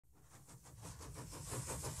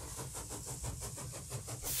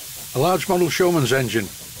A large model Showman's engine.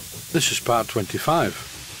 This is part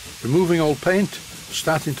 25. Removing old paint,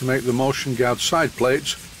 starting to make the motion guard side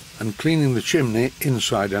plates and cleaning the chimney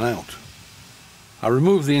inside and out. I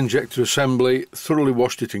removed the injector assembly, thoroughly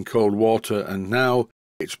washed it in cold water, and now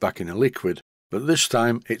it's back in a liquid, but this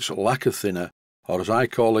time it's lacquer thinner, or as I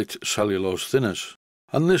call it, cellulose thinners.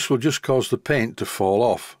 And this will just cause the paint to fall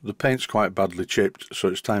off. The paint's quite badly chipped, so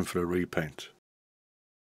it's time for a repaint.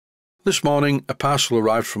 This morning a parcel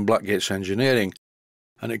arrived from Blackgates Engineering,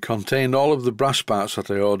 and it contained all of the brass parts that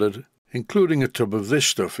I ordered, including a tub of this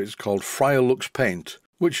stuff. It's called Friarlux paint,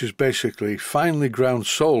 which is basically finely ground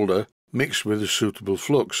solder mixed with a suitable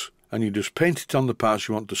flux, and you just paint it on the parts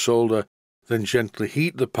you want to solder, then gently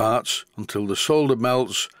heat the parts until the solder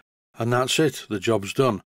melts, and that's it, the job's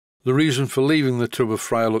done. The reason for leaving the tub of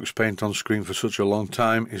Friarlux paint on screen for such a long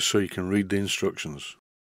time is so you can read the instructions.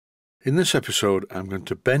 In this episode I'm going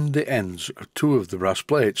to bend the ends of 2 of the brass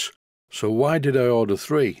plates, so why did I order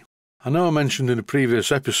 3? I know I mentioned in a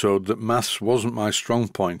previous episode that maths wasn't my strong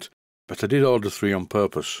point, but I did order 3 on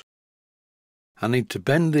purpose. I need to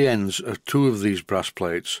bend the ends of 2 of these brass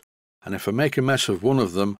plates, and if I make a mess of one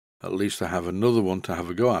of them, at least I have another one to have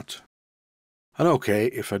a go at. And okay,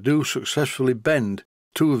 if I do successfully bend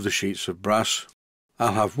 2 of the sheets of brass,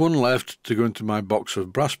 I'll have one left to go into my box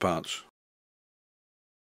of brass parts.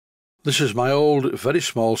 This is my old, very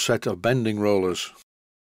small set of bending rollers.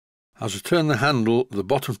 As I turn the handle, the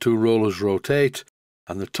bottom 2 rollers rotate,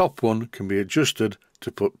 and the top one can be adjusted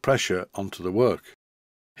to put pressure onto the work.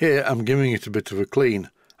 Here I'm giving it a bit of a clean,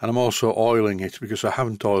 and I'm also oiling it because I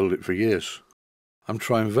haven't oiled it for years. I'm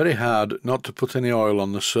trying very hard not to put any oil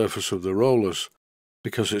on the surface of the rollers,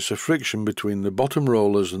 because it's a friction between the bottom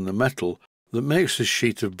rollers and the metal that makes this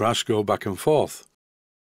sheet of brass go back and forth.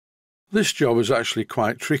 This job is actually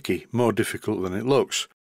quite tricky, more difficult than it looks.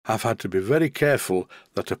 I've had to be very careful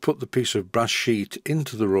that I put the piece of brass sheet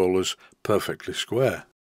into the rollers perfectly square.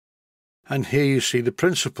 And here you see the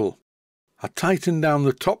principle. I tighten down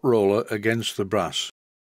the top roller against the brass.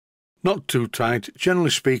 Not too tight, generally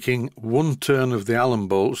speaking, 1 turn of the Allen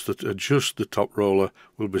bolts that adjust the top roller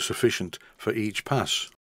will be sufficient for each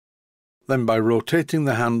pass. Then by rotating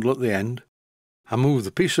the handle at the end, I move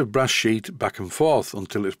the piece of brass sheet back and forth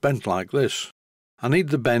until it's bent like this. I need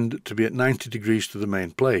the bend to be at 90 degrees to the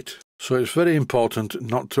main plate, so it's very important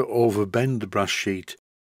not to overbend the brass sheet.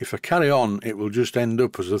 If I carry on, it will just end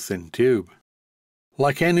up as a thin tube.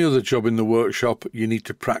 Like any other job in the workshop, you need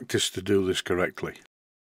to practice to do this correctly.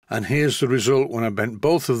 And here's the result when I bent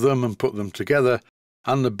both of them and put them together,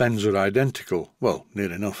 and the bends are identical. Well,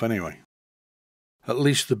 near enough anyway. At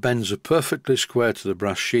least the bends are perfectly square to the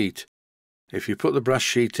brass sheet. If you put the brass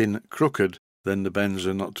sheet in crooked, then the bends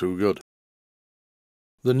are not too good.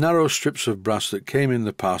 The narrow strips of brass that came in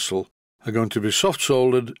the parcel are going to be soft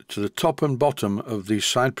soldered to the top and bottom of these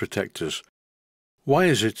side protectors. Why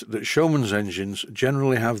is it that Showman's engines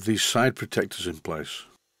generally have these side protectors in place?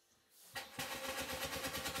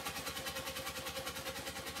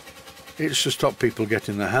 It's to stop people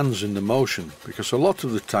getting their hands in the motion, because a lot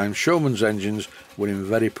of the time Showman's engines were in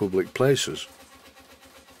very public places.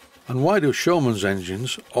 And why do Showman's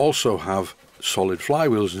engines also have solid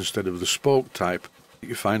flywheels instead of the spoke type that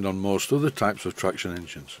you find on most other types of traction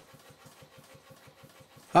engines?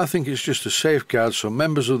 I think it's just a safeguard so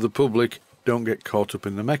members of the public don't get caught up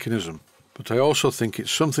in the mechanism, but I also think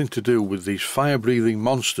it's something to do with these fire-breathing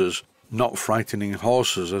monsters not frightening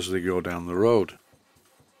horses as they go down the road.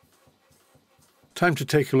 Time to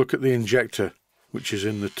take a look at the injector, which is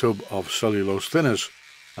in the tub of cellulose thinners,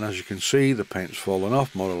 and as you can see the paint's fallen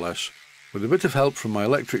off more or less. With a bit of help from my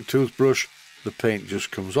electric toothbrush, the paint just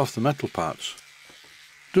comes off the metal parts.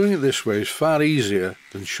 Doing it this way is far easier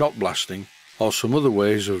than shot blasting or some other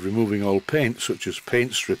ways of removing old paint such as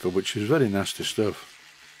paint stripper, which is very nasty stuff.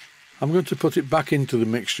 I'm going to put it back into the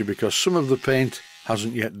mixture because some of the paint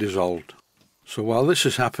hasn't yet dissolved. So while this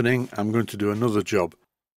is happening, I'm going to do another job.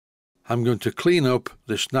 I'm going to clean up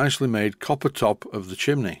this nicely made copper top of the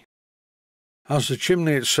chimney. As the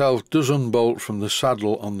chimney itself does unbolt from the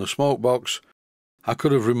saddle on the smoke box, I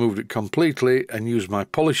could have removed it completely and used my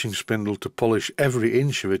polishing spindle to polish every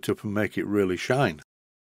inch of it up and make it really shine.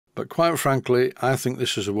 But quite frankly, I think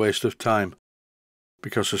this is a waste of time,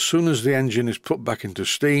 because as soon as the engine is put back into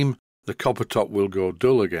steam, the copper top will go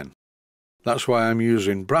dull again. That's why I'm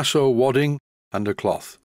using brasso wadding and a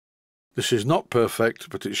cloth. This is not perfect,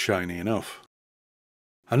 but it's shiny enough.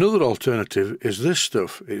 Another alternative is this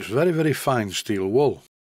stuff. It's very fine steel wool.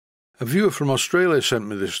 A viewer from Australia sent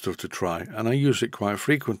me this stuff to try, and I use it quite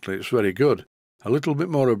frequently. It's very good, a little bit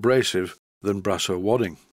more abrasive than brasso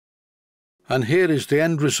wadding. And here is the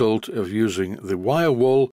end result of using the wire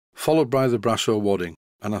wool followed by the brasso wadding,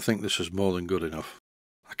 and I think this is more than good enough.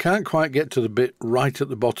 I can't quite get to the bit right at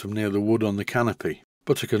the bottom near the wood on the canopy,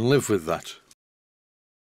 but I can live with that.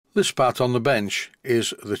 This part on the bench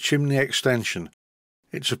is the chimney extension.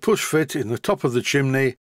 It's a push fit in the top of the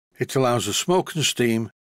chimney. It allows the smoke and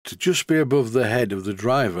steam to just be above the head of the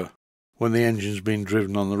driver when the engine's been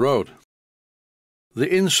driven on the road.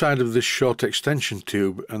 The inside of this short extension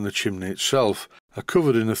tube and the chimney itself are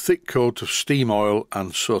covered in a thick coat of steam oil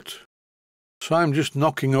and soot. So I'm just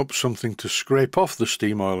knocking up something to scrape off the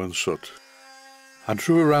steam oil and soot. I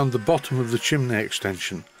drew around the bottom of the chimney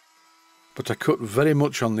extension, but I cut very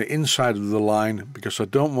much on the inside of the line because I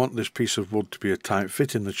don't want this piece of wood to be a tight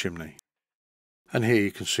fit in the chimney. And here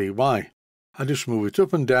you can see why. I just move it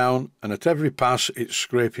up and down, and at every pass it's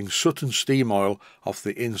scraping soot and steam oil off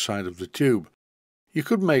the inside of the tube. You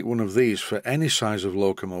could make one of these for any size of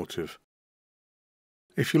locomotive.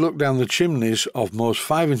 If you look down the chimneys of most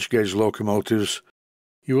 5-inch gauge locomotives,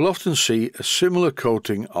 you will often see a similar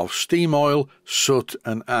coating of steam oil, soot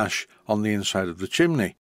and ash on the inside of the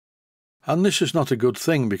chimney. And this is not a good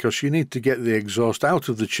thing because you need to get the exhaust out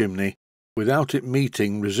of the chimney without it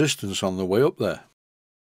meeting resistance on the way up there.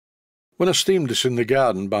 When I steamed this in the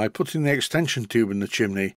garden by putting the extension tube in the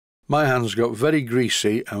chimney, my hands got very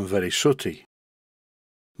greasy and very sooty.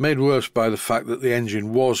 Made worse by the fact that the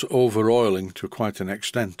engine was over-oiling to quite an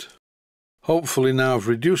extent. Hopefully now I've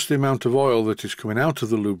reduced the amount of oil that is coming out of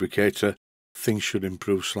the lubricator, things should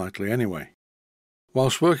improve slightly anyway.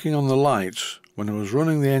 Whilst working on the lights, when I was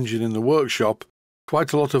running the engine in the workshop,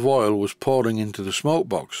 quite a lot of oil was pouring into the smoke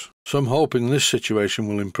box, so I'm hoping this situation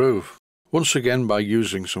will improve. Once again by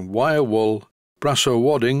using some wire wool, brasso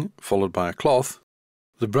wadding followed by a cloth.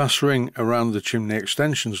 The brass ring around the chimney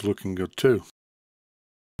extension's looking good too.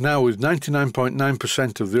 Now with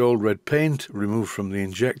 99.9% of the old red paint removed from the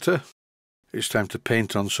injector, it's time to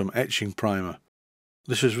paint on some etching primer.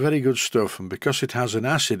 This is very good stuff, and because it has an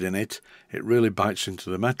acid in it, it really bites into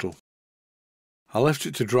the metal. I left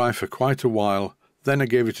it to dry for quite a while, then I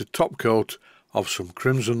gave it a top coat of some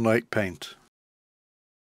Crimson Lake paint.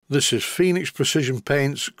 This is Phoenix Precision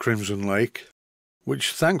Paints Crimson Lake,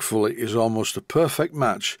 which thankfully is almost a perfect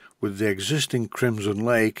match with the existing Crimson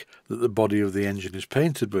Lake that the body of the engine is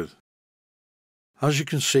painted with. As you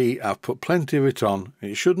can see, I've put plenty of it on.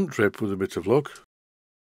 It shouldn't drip with a bit of luck.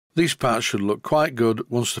 These parts should look quite good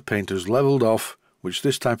once the paint is levelled off, which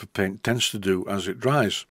this type of paint tends to do as it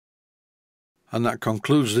dries. And that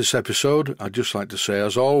concludes this episode. I'd just like to say,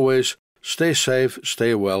 as always, stay safe,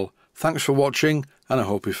 stay well. Thanks for watching, and I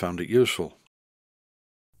hope you found it useful.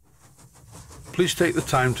 Please take the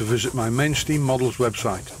time to visit my Mainsteam Models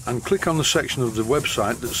website and click on the section of the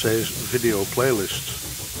website that says Video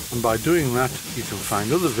Playlists. And by doing that, you can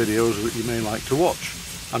find other videos that you may like to watch.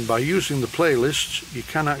 And by using the playlists, you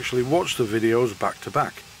can actually watch the videos back to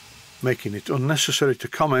back, making it unnecessary to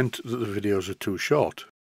comment that the videos are too short.